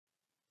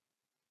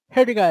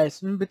Hey there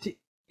guys, but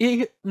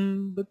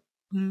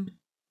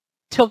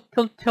till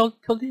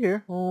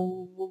here.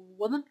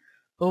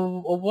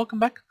 Welcome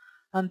back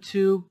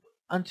onto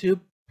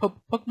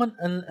Pokemon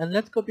and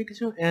Let's Go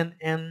Pikachu and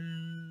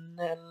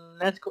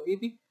Let's Go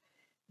Eevee.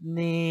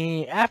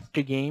 The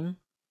after game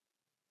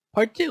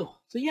part 2.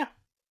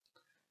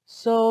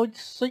 So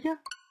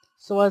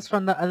as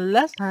from the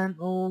last time,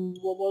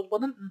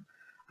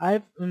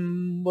 I've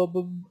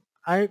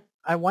I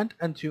went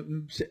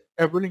into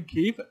a ruling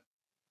cave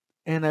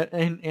and I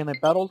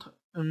battled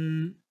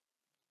Mewtwo.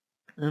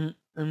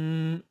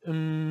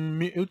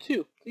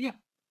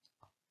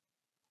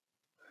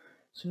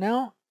 So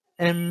now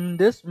in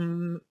this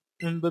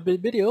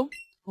video,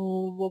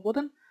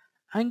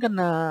 I'm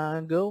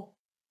gonna go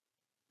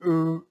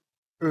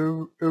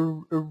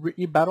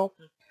battle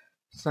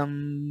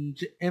some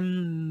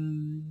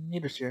gym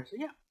leaders here.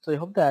 So I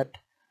hope that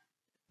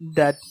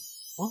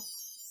well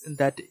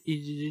that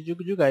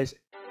you guys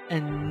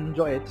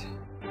enjoy it.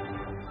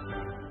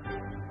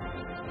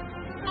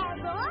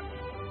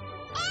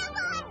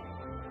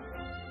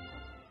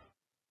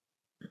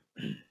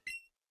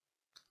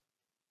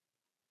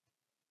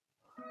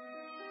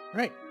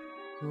 Right.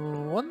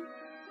 One.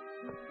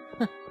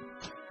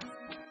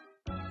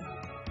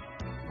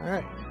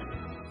 Alright.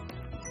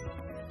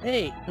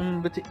 Hey,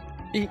 but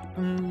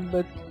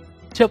but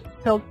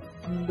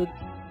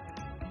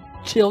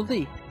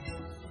Childy.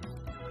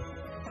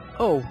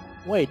 Oh,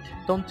 wait,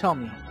 don't tell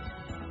me.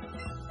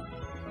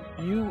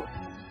 You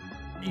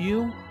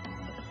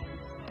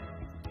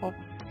oh,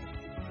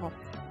 oh,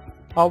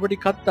 already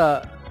caught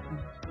that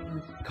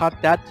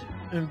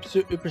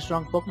super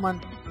strong Pokemon,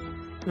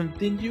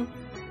 didn't you?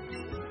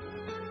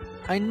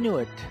 I knew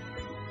it.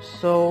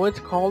 So it's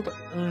called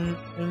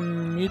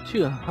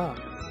Mewtwo, huh?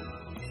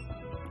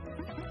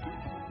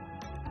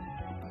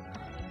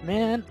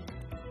 Man,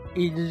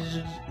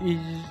 is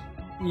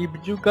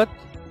you got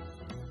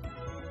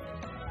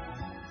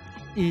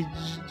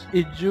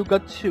you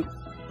got to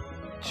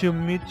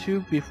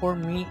Mewtwo before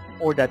me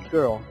or that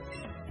girl?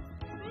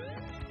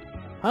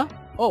 Huh?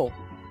 Oh,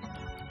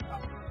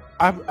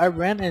 I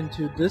ran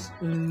into this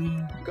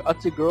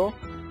gutsy girl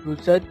who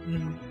said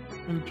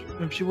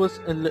she was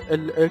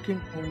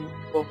lurking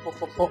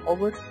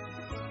over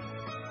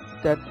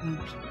that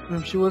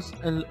she was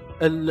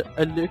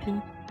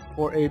looking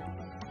for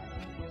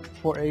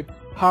a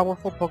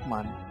powerful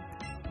Pokemon.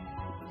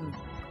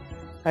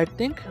 I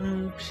think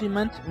she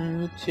meant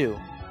Mewtwo.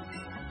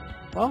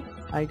 Well,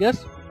 I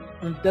guess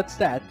that's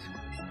that.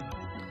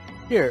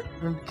 Here,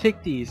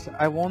 take these.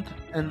 I won't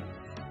and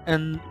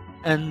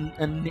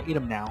eat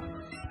them now.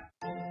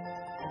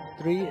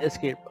 3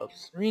 escape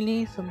ropes.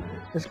 Really? Some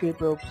escape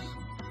ropes?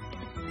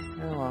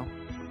 Oh well.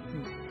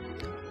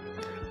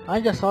 I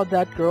just saw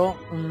that girl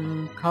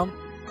come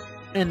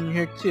in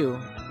here too.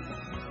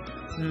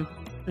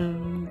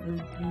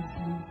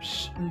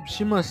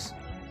 She must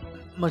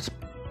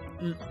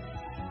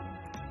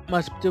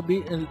still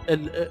be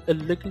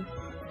looking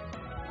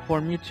for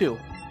me too.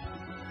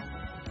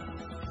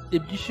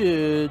 If you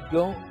should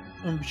go,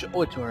 you should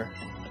owe it to her.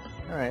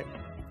 Alright.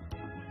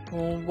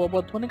 Well,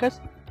 about 20 guys?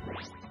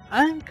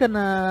 I'm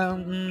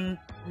gonna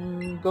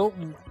go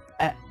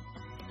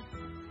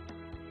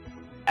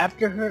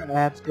after her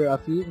after a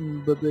few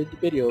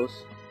videos.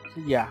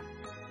 So yeah,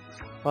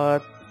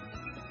 but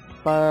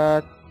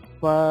first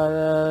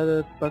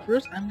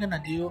I'm gonna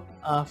do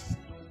a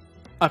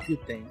few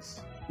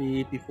things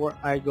before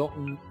I go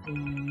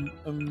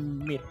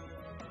meet.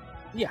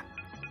 Yeah.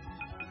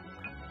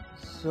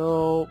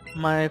 So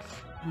my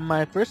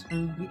first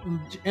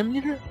gym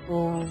leader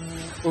will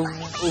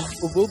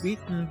be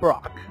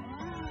Brock.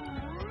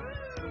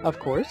 Of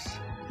course,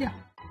 yeah.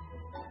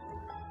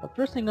 But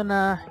first I'm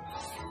gonna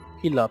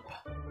heal up.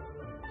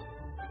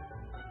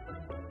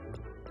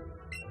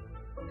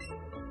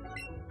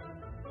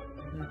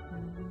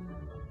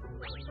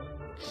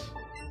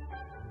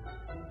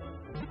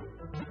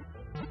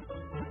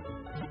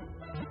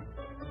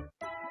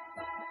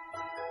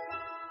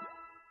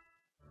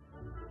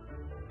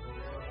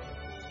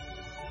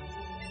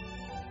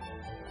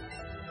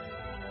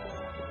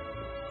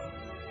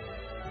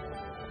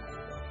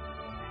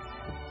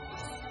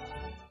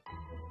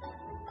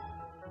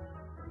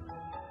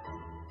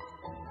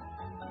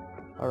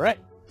 Alright.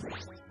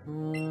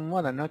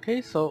 Well then,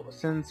 okay, so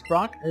since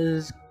Brock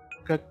is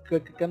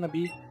gonna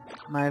be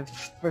my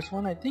first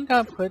one, I think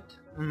I'll put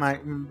my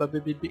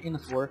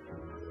Venusaur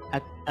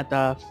at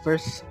the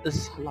first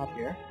slot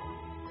here.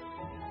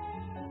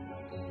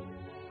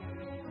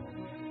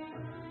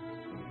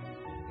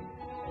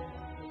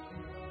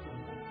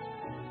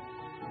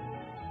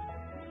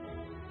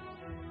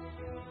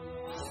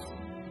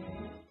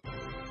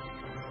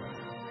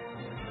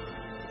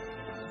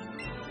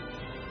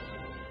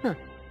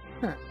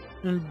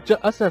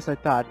 Just as I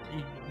thought,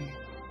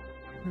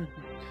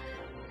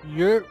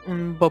 you're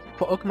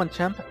Pokemon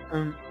champ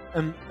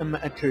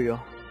material.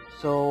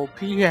 So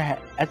P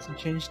hasn't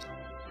changed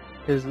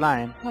his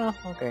line. Oh,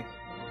 okay.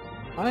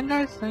 Alright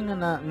guys, I'm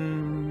gonna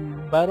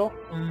battle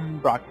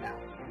Brock now.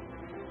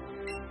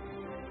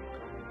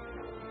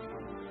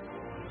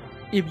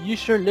 if you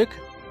sure look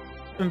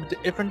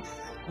different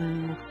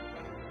mm,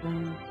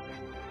 mm,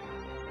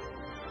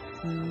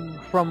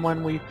 from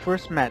when we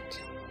first met,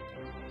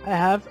 I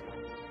have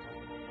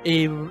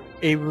a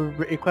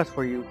request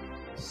for you.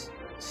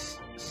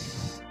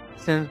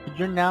 Since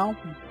you're now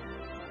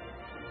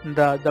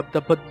the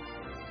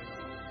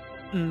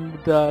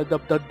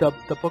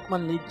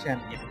Pokemon League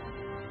champion,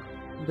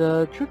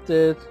 the truth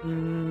is,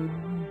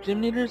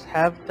 gym leaders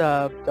have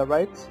the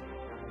rights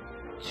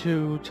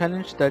to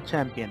challenge the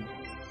champion.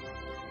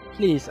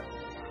 Please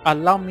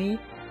allow me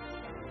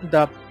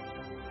the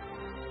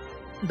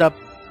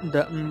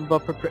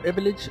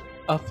privilege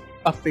of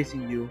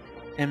facing you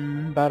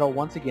in battle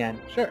once again.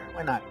 Sure,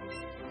 why not?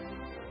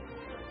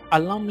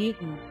 Allow me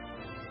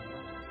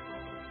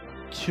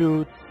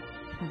to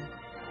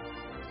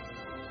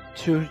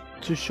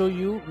show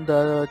you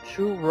the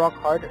true rock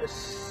hard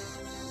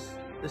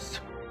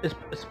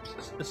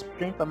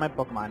strength of my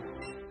Pokemon.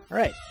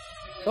 Alright,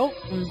 so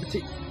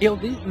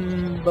ELD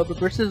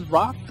versus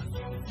Rock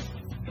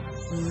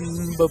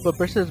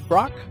versus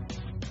Brock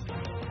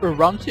for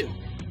round 2.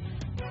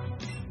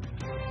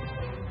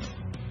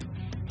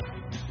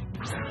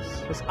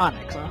 It's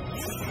Onyx, huh?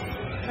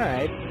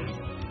 Alright.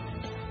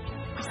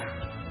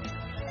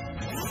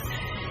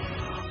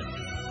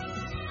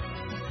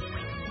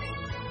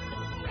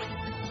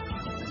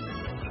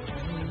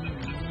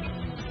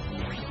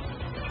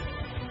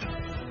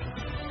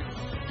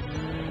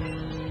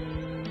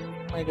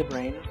 Mega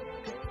Drain.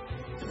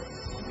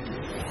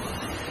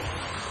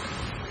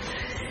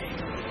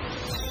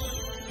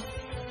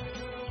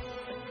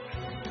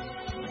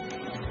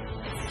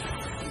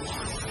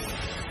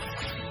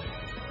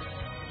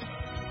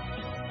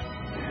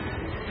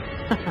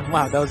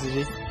 Wow, that was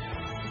easy.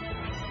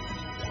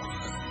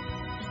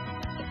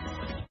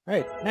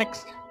 Alright,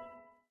 next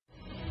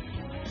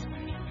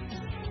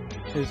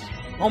is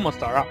almost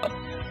Star.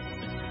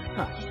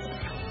 Huh.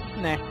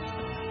 Nah.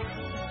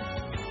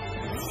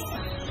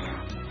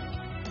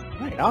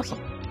 Alright, awesome.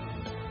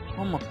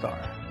 Almost Star.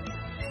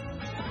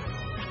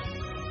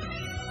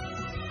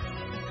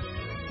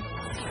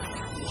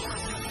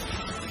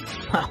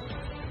 Huh.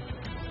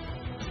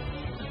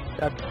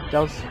 That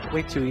was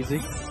way too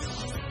easy.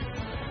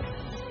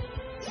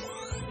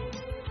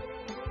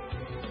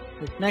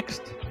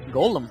 Next,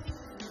 Golem.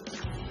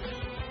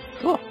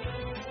 Cool.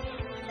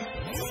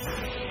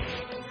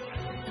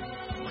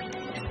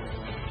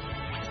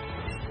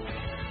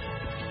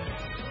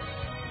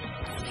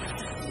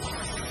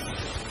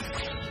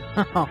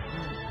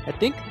 I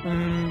think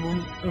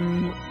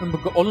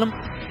Golem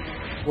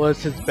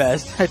was his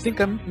best. I think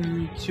I'm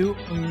too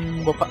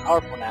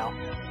powerful now.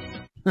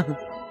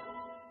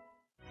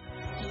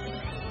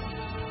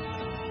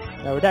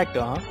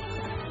 Aerodactyl, huh?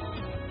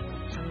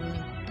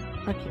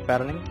 I keep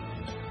battling.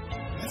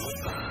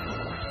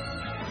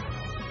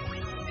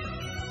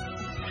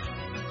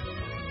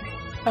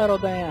 Paddle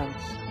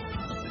dance.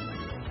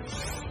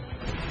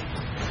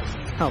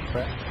 Oh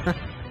crap.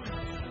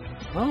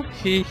 Well,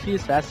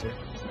 he's faster.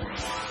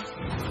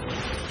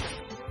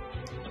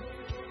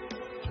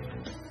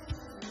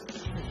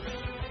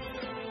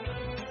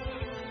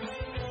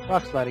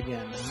 Rock slide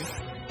again.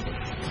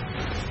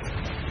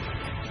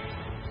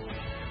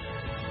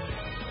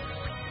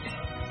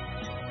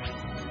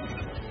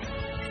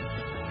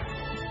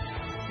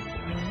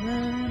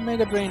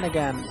 Mega Brain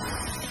again.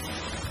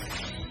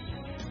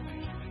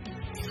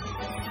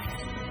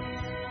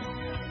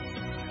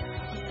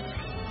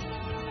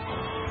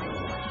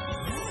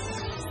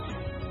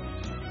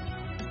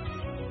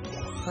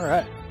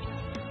 Alright.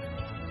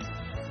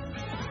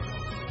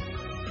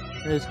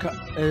 Is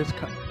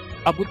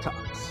Abutax.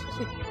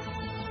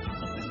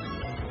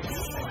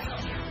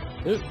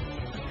 Dude,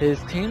 his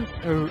team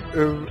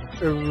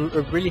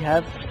really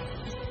have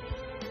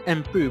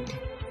improved.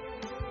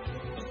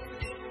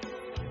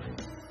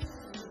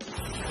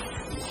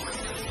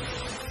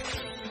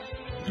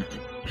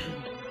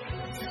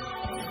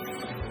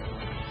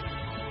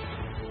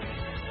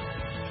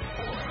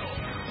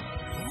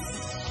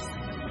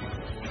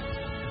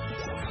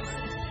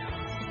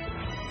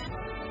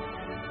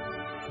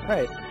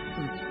 Right.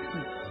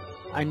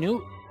 I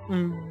knew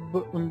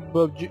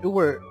but you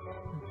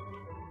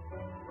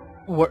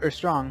were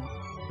strong,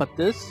 but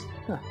this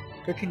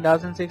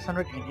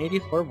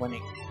 13,684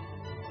 winning.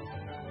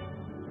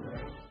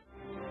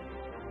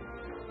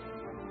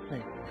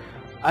 Right.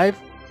 I've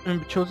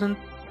chosen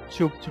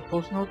to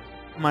post note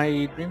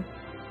my dream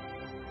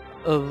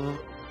of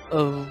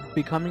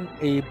becoming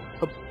a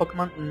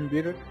Pokemon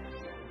breeder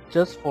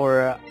just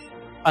for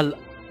a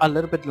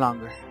little bit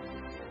longer.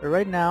 But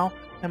right now,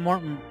 I'm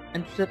more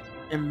interested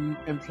in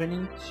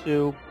training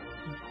to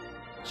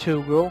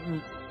grow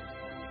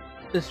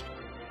is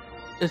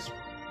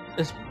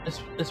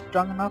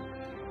strong enough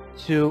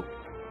to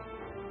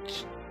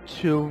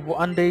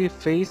one day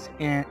face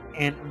and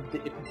the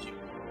Pikachu.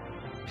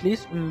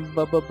 Please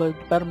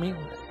battle me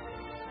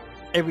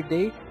every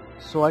day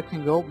so I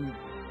can go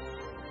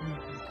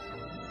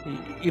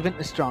even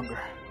stronger.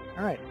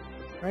 Alright,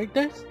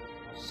 guys?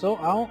 So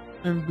I'll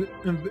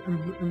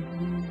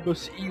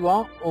see you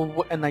all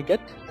when I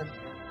get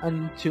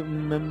unto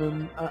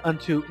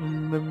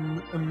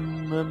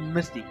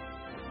Misty.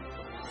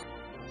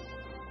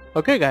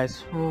 Okay,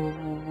 guys.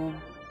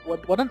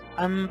 What?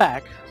 I'm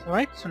back. All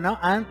right. So now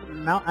I'm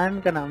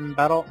gonna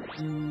battle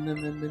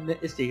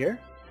Misty here.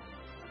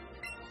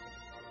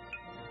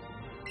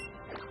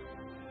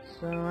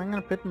 So I'm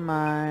gonna put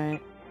my.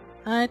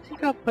 I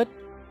think I'll put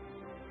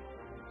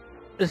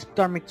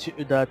Starmie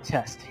to the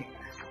test here.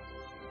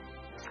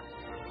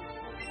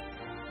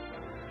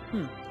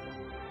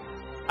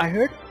 I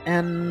heard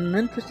an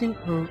interesting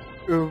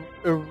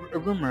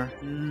rumor.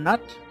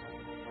 Not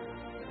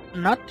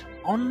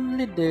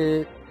only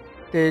did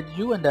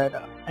you and that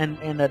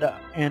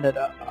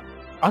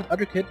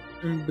other kid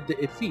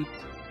defeat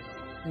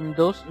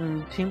those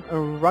Team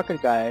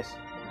Rocket guys,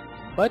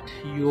 but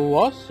you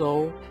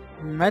also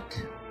met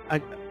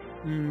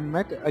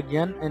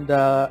again in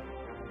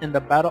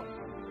the battle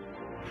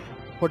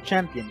for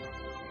champion.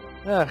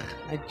 Ugh,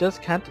 I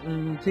just can't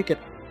take it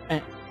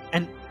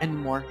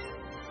anymore.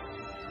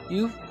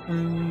 You've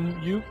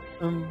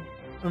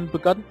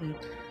begotten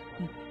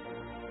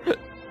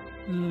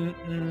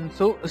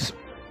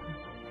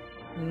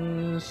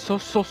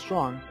so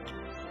strong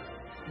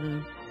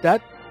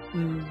that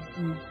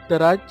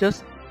I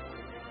just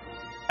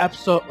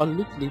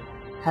absolutely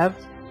have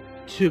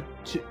to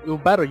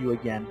battle you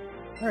again.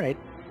 All right,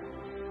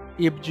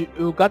 if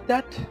you got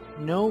that,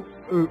 no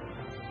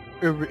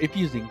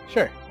refusing.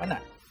 Sure, why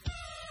not?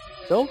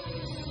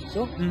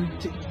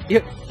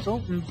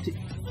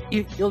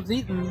 You'll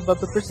see, but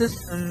versus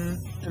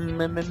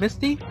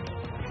Misty,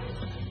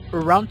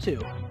 round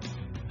 2.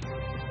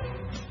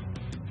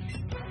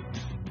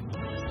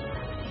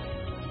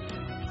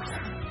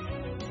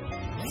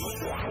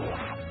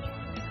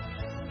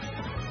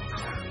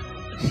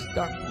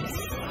 Start.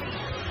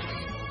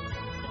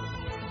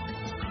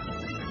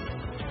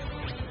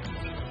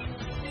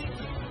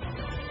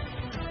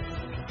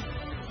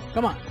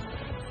 Come on.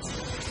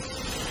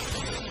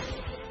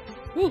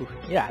 Ooh,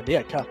 yeah, they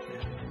are tough, man.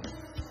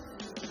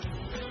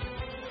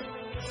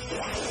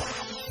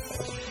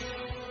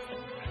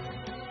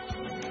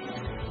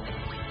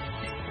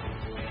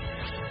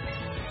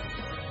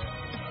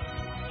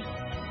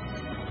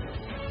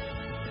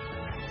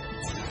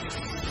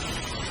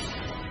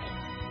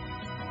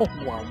 Oh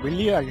wow,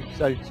 really? Are you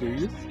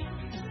serious?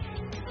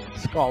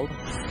 Scald.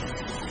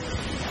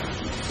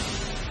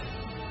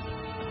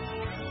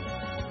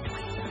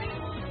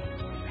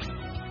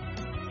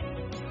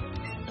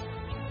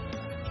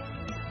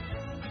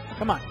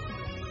 Come on.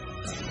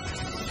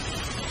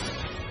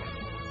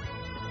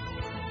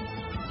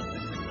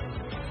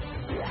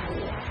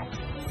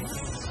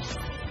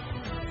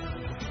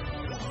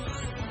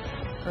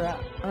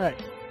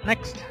 Alright,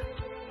 next.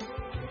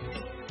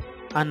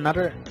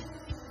 Another.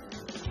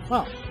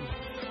 Well.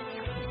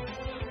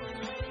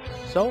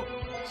 So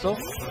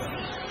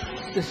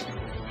this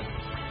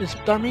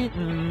Starmie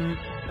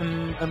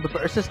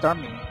versus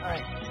Starmie.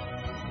 Alright.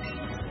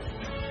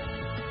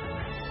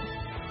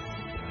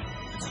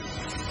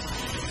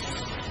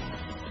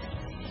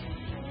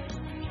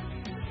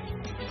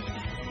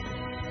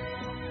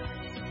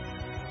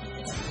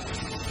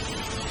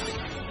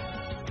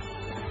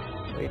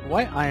 Wait,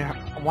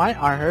 why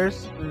are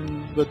hers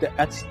with the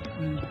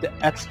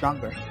edge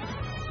stronger?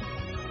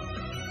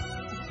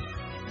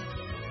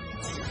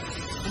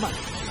 Come on.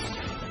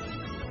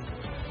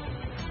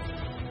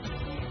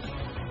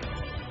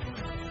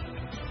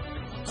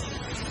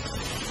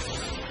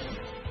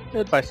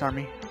 Goodbye,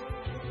 Starmie.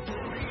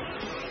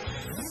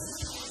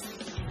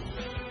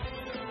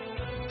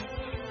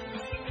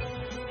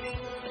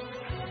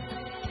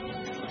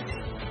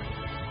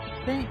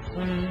 Okay,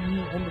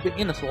 the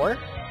Venusaur.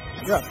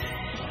 You're up.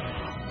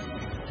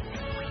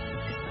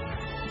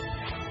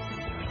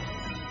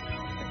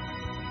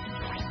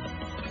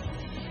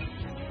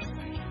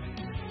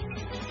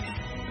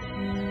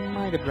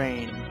 Mega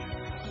Drain.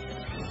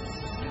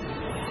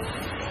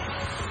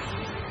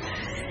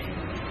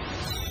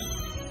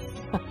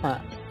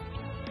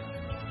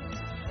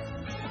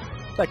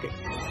 Psychic.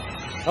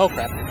 Oh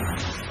crap.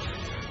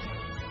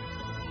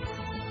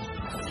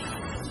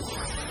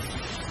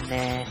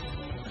 Nah.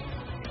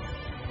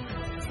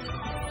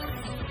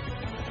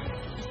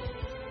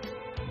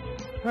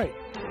 Right.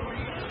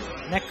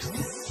 Next.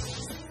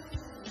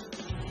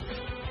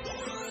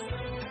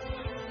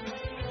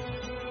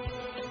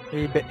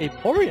 A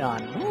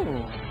Porygon.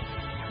 Ooh.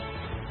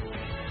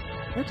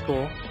 That's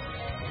cool.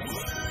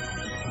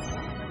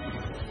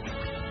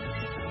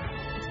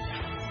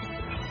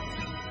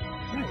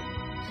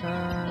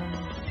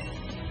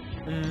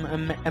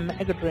 A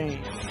Mega Drain.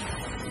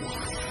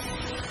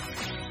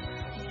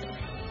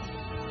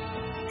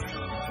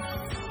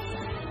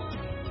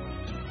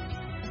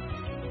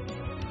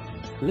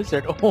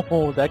 Blizzard.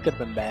 Oh, that could have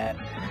been bad.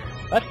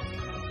 But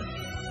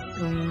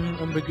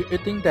I'm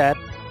regretting that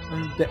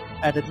the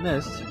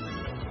addedness.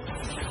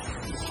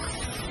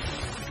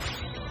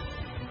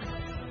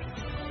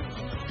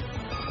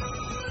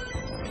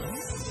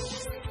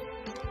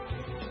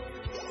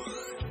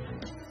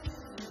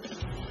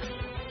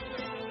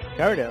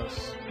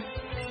 Gyarados.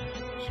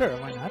 Sure,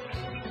 why not?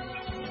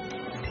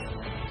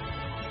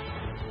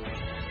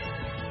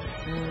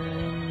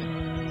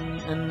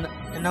 And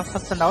now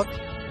send out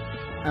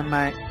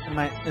my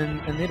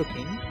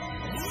Nidoking.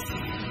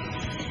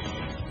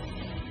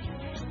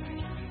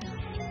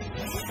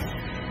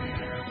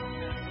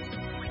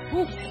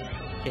 Ooh,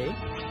 okay.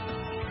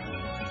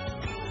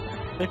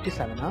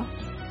 57, huh?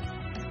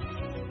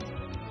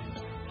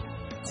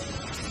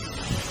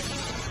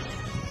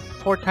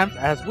 Four times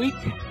as weak,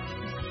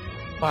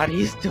 but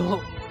he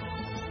still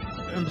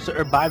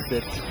survived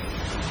it.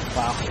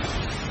 Wow.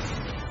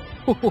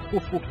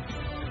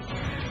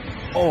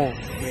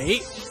 Okay.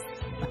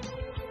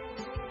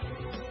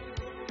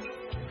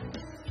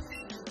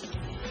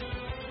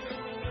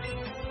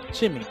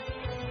 Jimmy.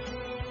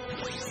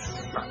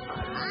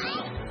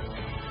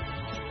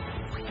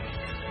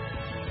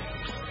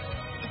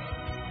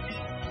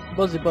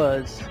 Buzzy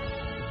Buzz.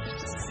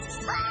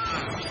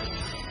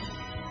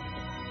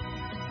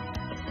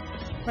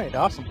 Right,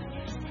 awesome.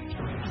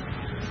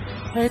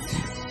 Right,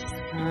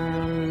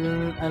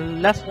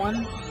 and last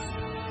one,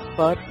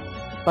 but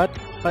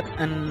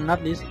and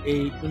not least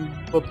a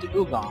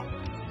Ugong.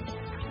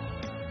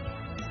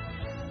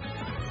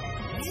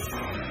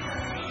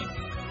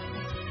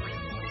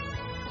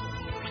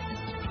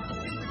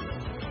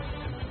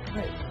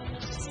 Right.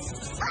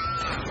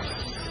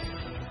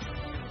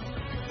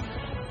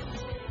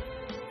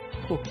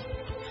 Oh,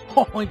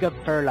 he got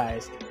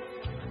paralyzed.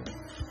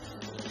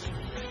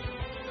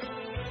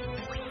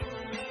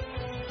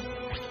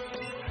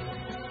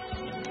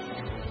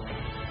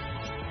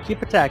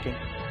 Keep attacking.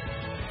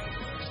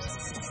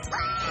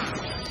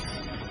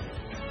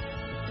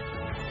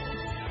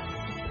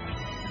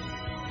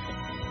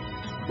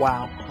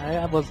 Wow,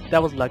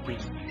 that was lucky.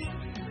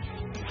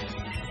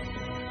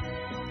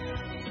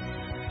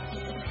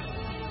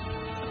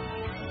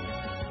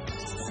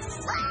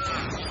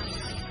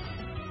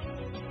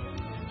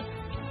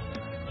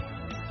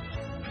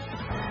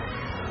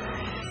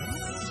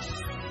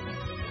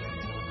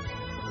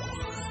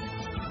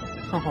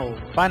 Oh,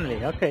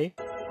 finally, okay.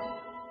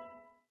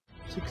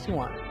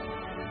 61.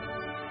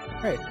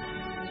 Right.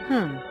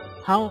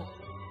 How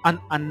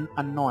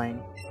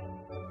annoying.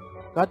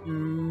 Got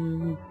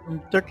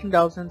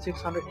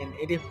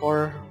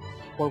 13,684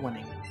 for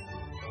winning.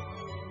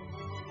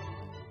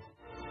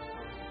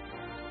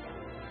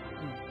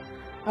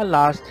 I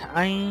lost.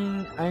 I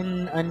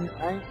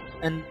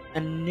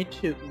need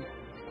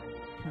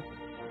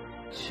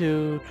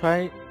to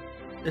try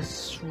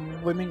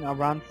swimming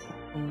around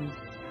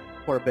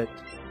for a bit,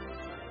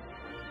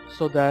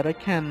 so that I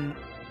can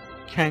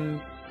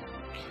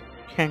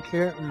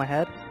clear my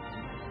head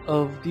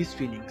of these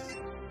feelings.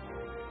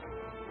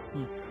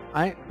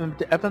 I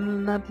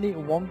definitely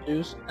won't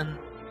lose and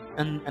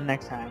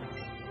next time.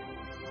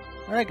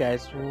 Alright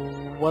guys,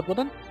 what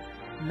then?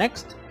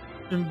 Next,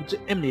 M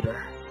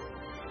leader.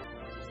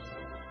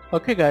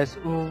 Okay guys,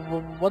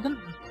 what then?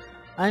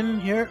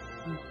 I'm here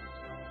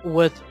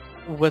with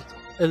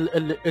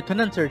a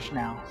Tenant Surge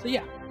now. So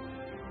yeah.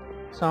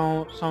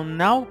 So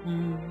now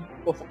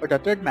for the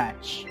third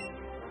match.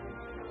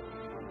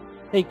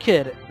 Hey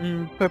kid,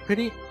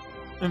 pretty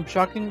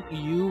shocking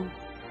you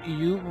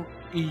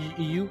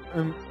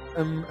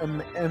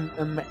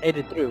made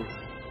it through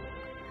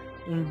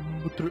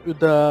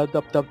the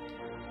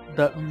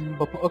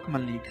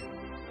Pokémon League,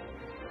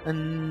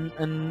 and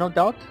no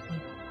doubt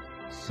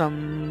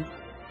some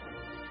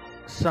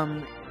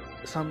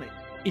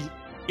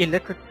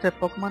electric type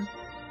Pokemon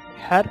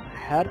had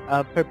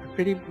a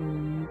pretty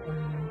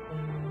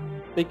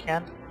big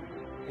hand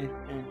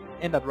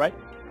in that, right?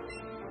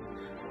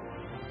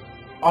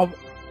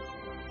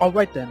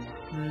 Alright then.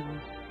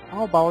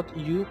 How about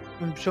you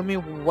show me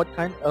what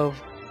kind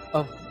of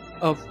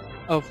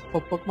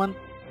Pokemon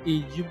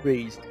you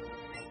raised?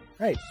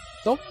 Right.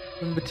 So,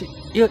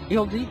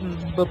 ELD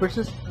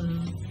versus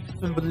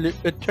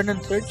Turn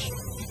and Search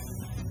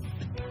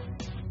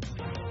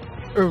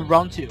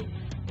round 2.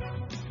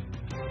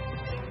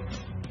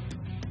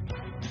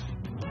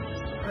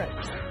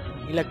 Right.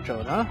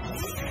 Electrode, huh?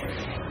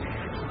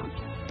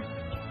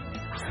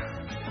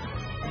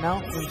 Now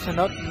we send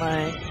out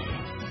my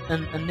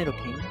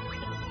Nidoking.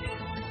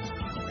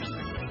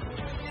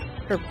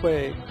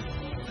 Earthquake.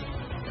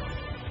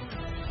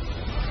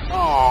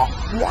 Oh,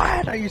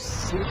 what are you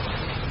sick?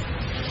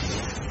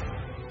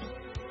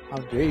 How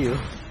dare you?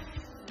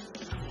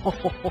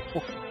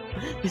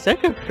 He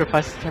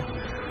sacrificed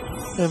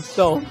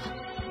himself.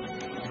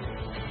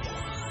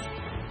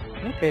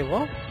 Okay,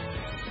 well,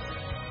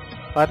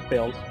 that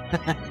failed.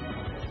 I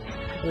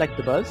like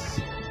the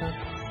buzz.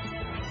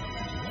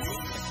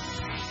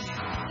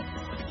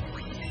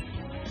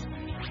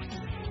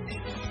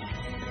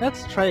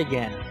 Let's try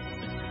again.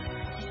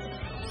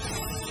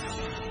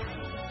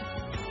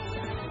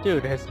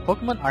 Dude, his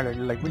Pokemon are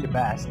like really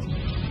fast.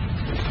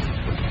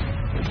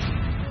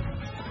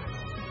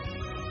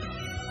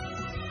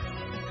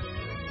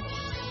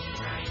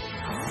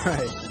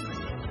 Right.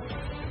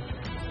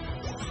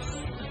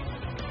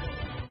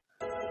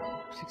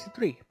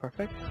 63,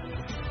 perfect.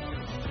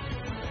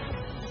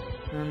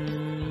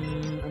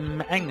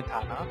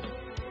 Magnetana.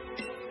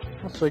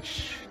 I'll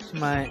switch to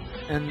my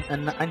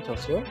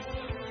Antosil.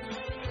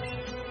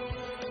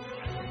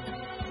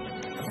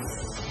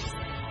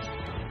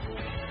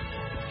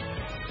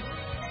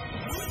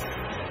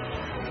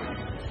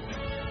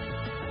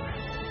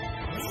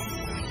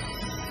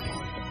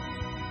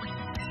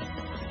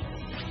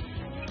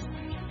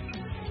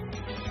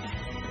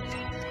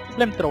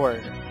 Flamethrower.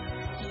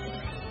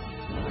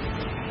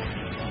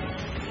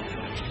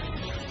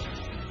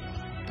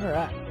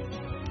 Alright.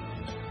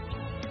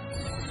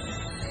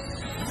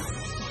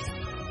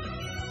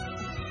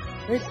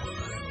 Wait.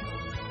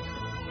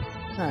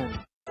 And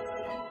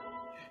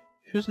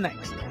who's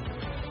next?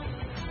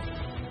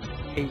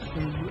 Hey,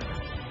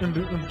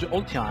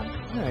 Jolteon.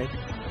 Alright,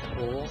 that's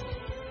cool.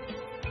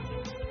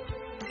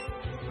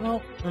 Well,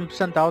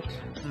 sent out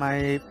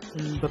my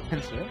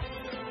pencil.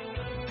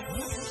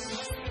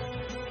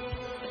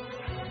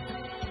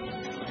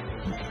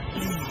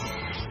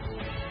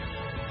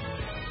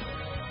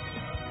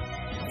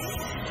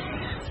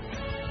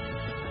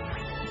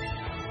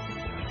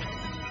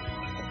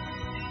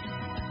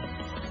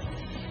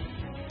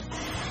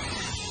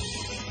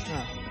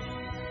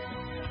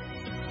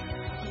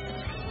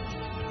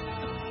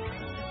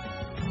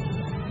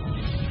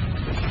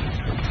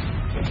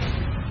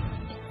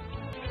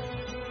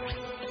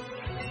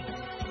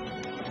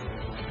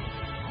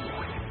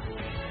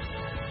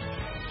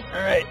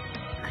 Alright.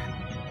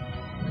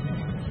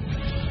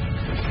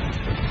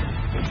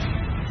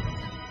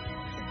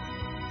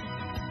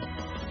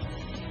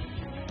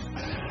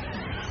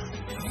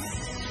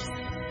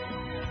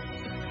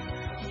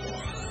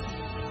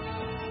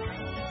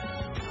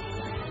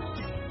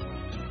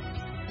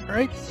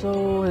 Alright,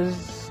 so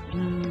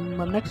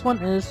my next one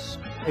is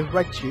a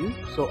Raichu,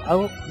 so I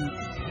will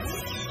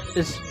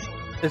is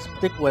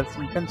stick with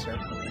Fencer.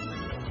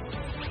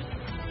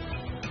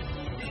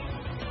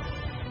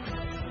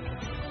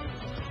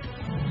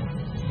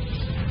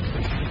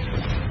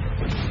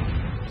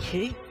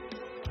 Okay.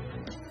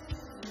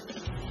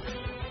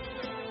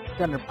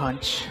 Thunder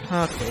Punch.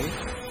 Okay.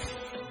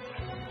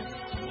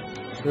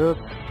 Oh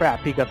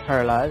crap, he got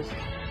paralyzed.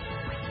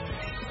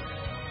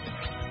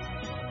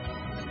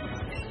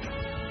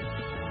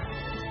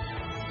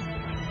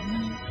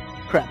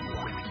 Crap.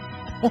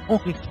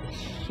 Holy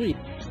sweet.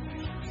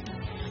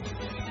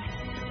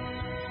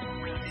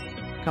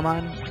 Come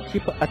on,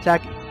 keep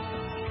attacking.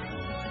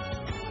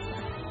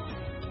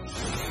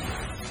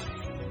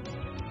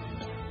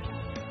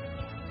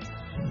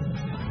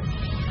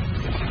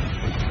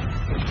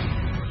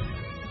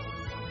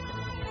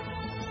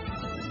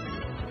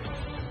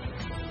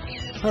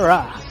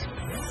 Hurrah!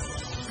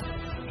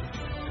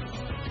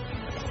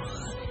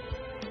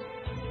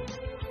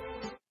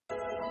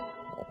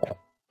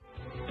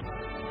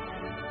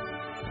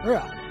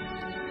 Hurrah!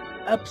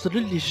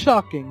 Absolutely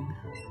shocking!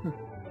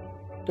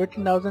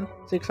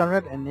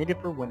 13,680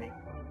 for winning.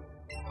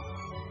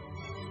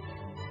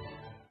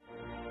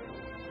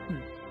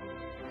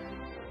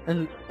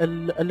 And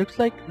it looks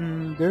like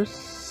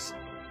there's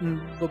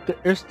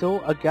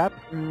still a gap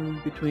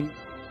between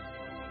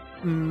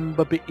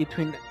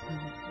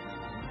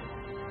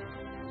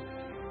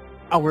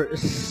our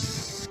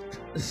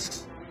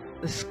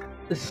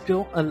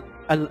skill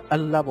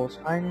levels.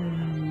 I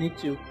need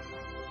to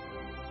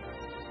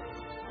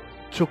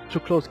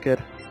close, kid.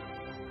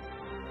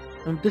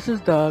 And this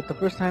is the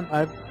first time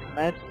I've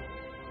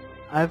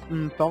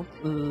felt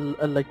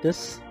like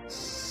this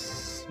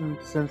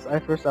since I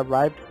first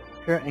arrived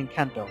here in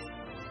Kanto.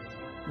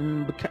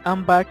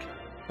 I'm back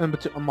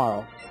to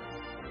tomorrow.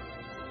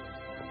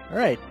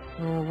 Alright,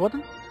 what?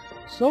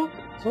 So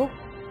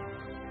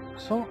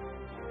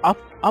up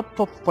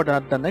for the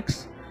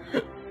next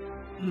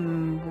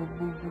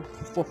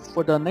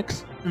for the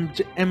next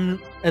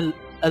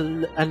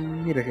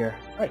meter here.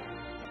 Right.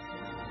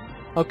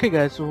 Okay,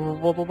 guys.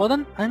 Well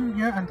then, I'm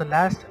here on the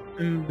last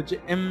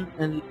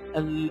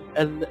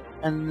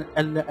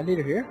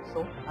leader here,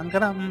 so I'm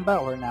gonna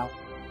battle her now.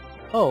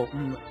 Oh,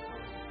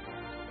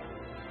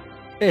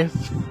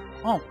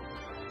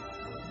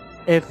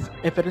 if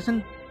it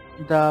isn't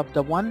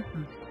the one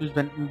who's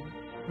been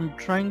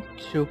trying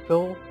to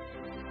fill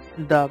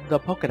the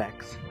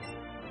Pokédex.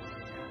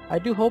 I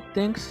do hope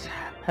things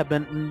have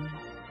been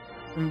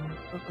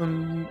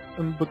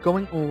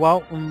going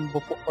well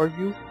before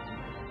you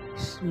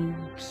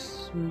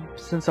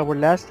since our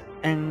last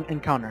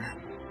encounter.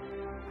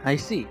 I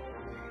see.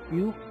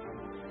 You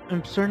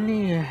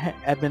certainly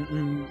had been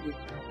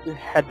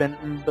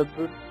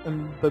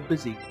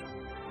busy.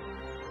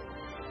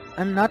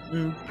 I'm not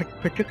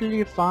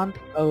particularly fond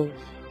of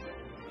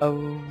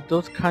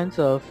those kinds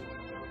of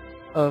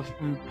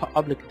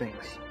public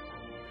things.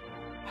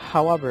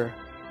 However,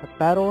 the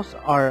battles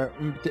are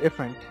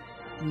different.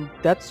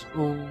 That's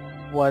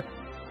what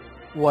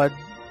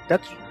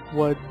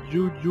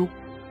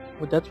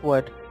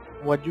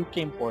you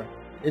came for,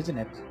 isn't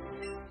it?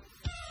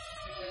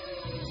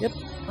 Yep.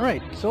 All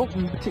right. So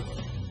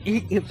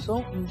if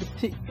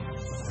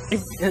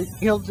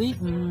ELZ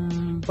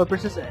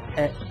versus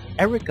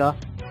Erica,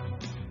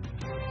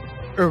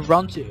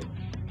 round 2.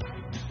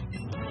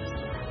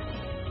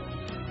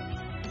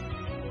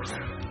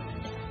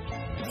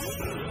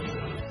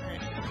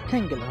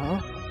 Rectangular,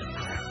 huh?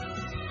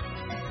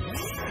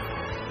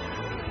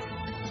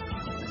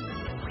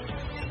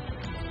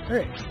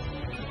 Alright.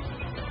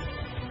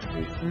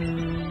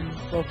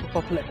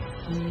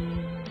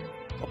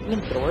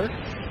 Flamethrower.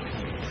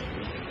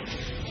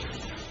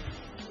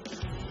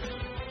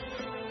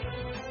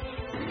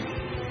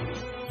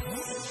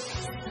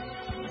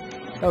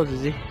 That was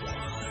easy.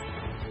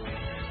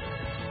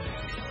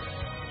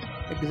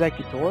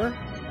 Executor.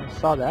 I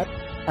saw that.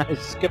 I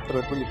skipped through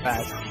it really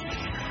fast.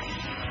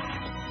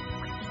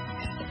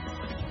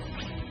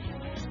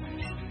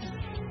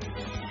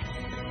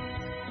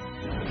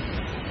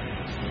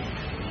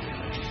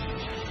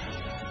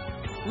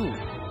 Ooh,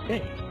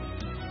 okay.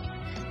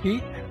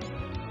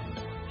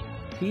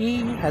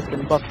 He has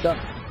been buffed up.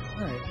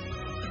 Alright.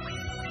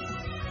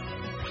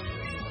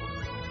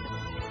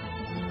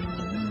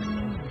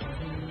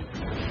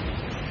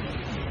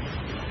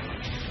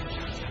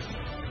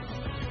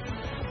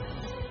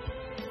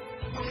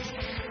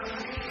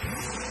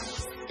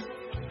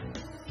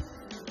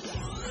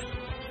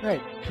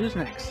 Right, who's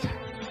next?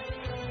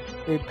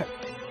 The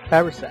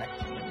Parasect.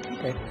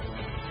 Okay.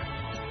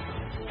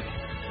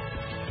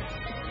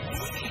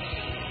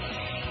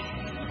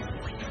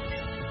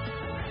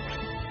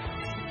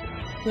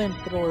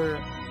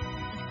 Flamethrower.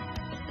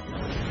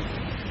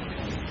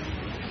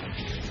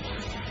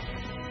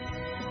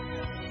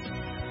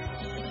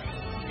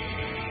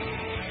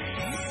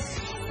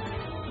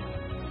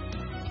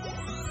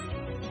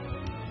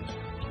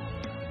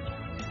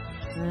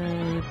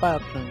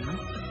 Bioplan.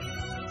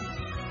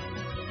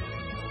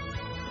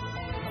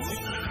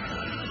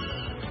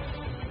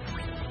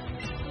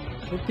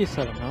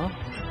 57, huh?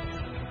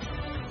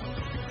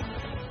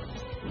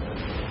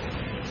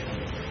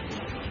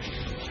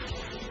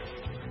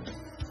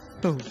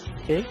 Boom.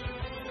 Okay.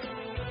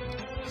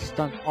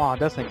 Stun. Oh,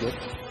 that's not good.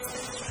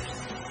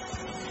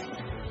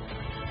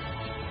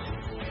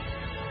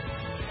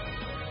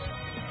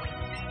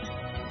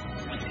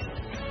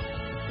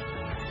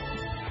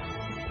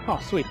 Oh,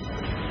 sweet.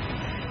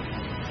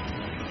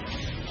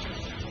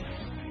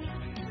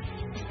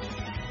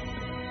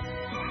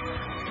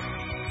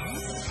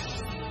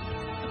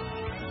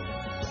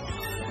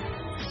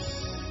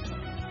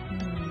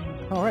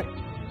 All right.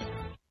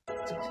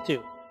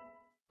 62.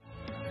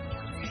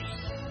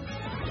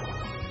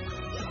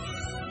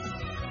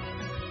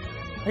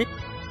 Right.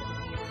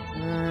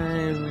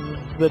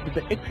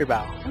 The Victory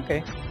Bow.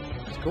 Okay,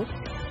 that's cool.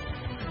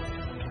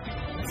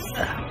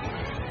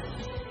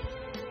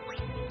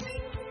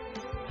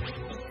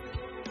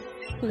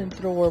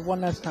 Flamethrower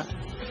one last time.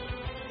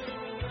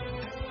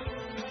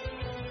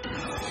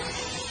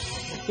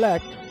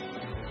 Reflect.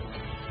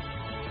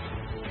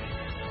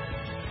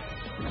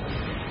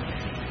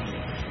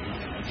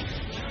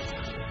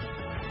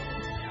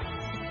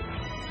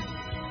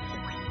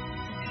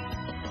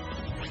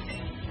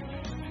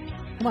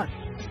 Come on.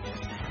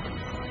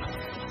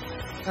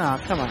 Oh,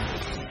 come on.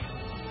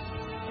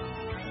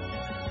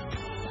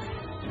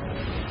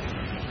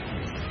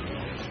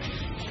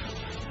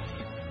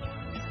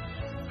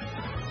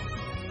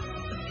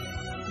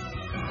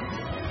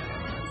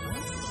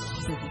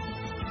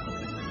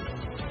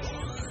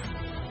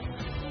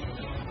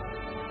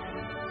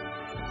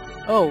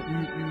 Oh,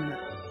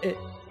 it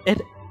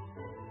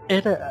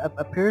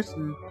appears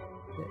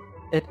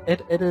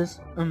it is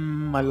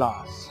my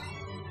loss.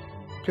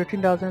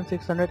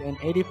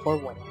 13,684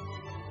 winning.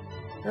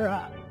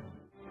 Alright.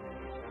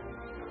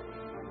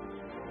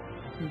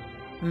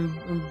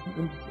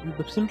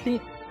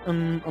 Simply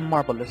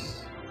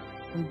marvelous.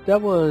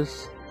 That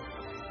was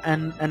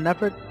an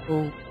effort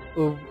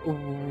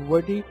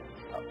worthy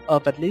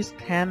of at least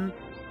 10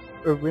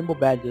 rainbow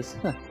badges.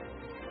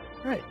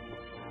 Right.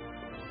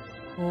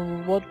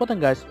 Well then,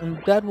 guys,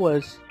 that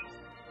was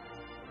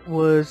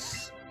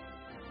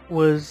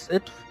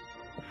it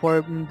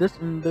for this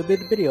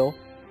video.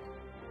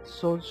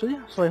 So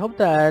yeah. So I hope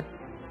that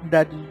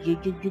you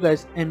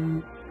guys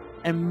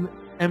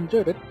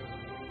enjoyed it,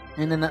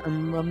 and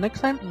then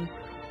next time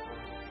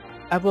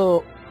I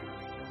will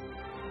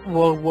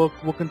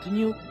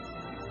continue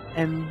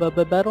and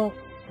battle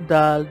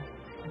the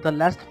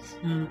last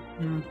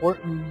 4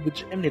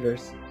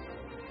 emulators.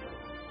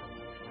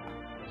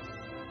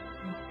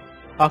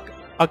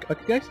 Okay,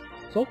 guys.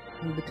 So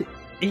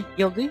the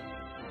ELD,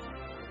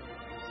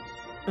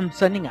 I'm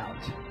signing out.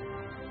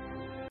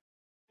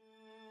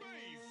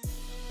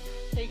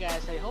 Hey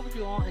guys, I hope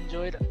you all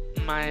enjoyed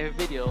my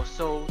video.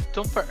 So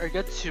don't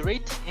forget to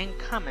rate and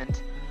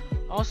comment.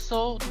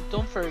 Also,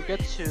 don't forget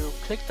to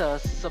click the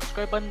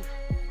subscribe button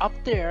up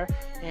there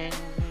and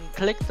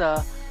click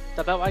the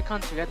bell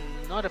icon to get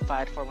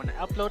notified for when I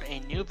upload a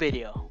new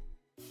video.